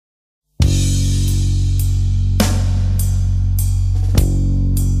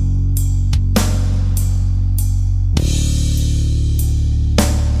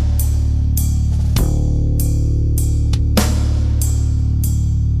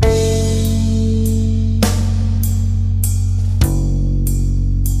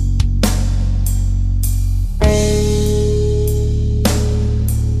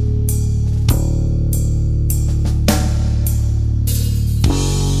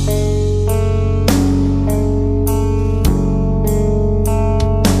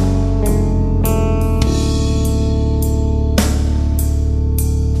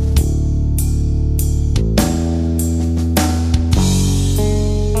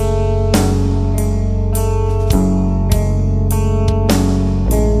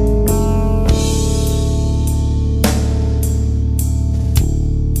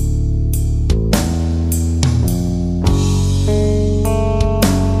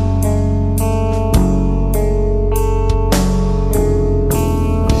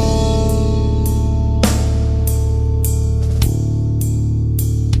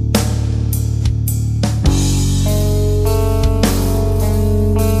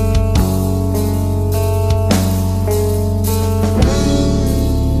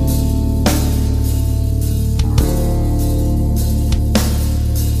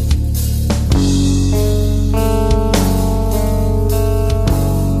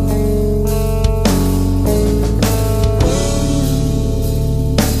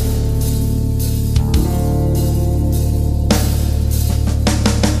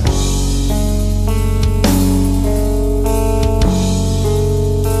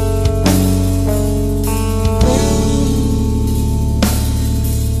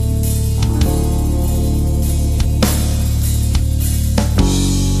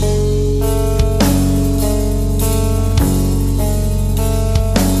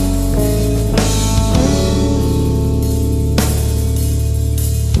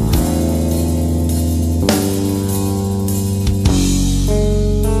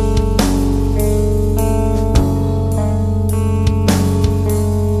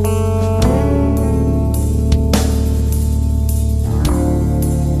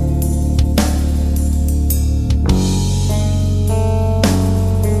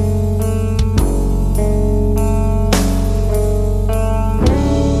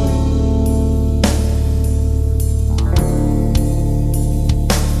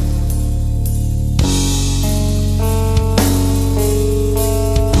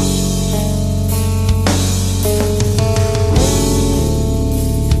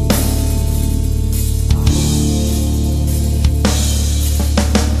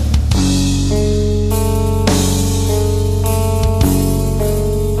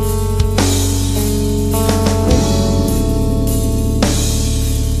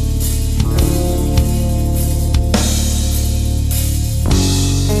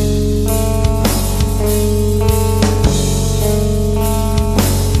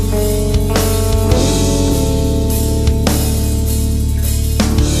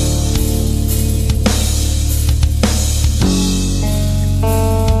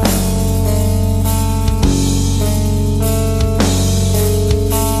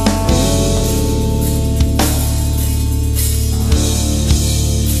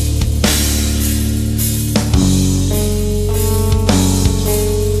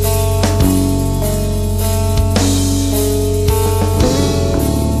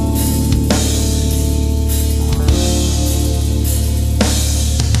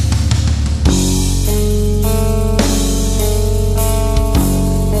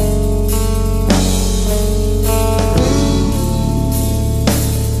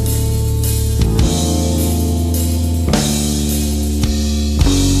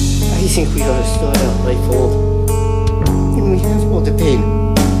think we ought to start out life old. And we have all the pain.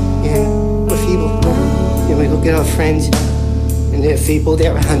 And we're feeble. And we look at our friends, and they're feeble,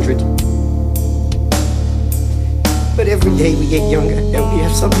 they're 100. But every day we get younger, and we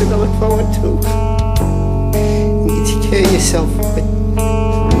have something to look forward to. You take care of yourself, but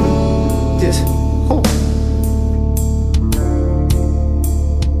there's hope.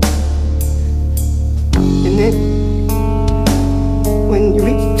 And then, when you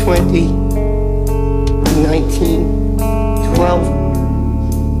reach 20, 19, 12,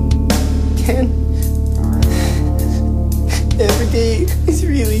 10, every day is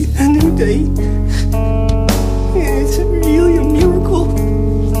really a new day. It's really a miracle.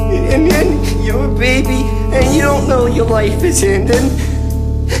 And then you're a baby, and you don't know your life is ending.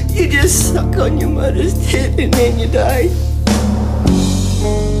 You just suck on your mother's tit, and then you die.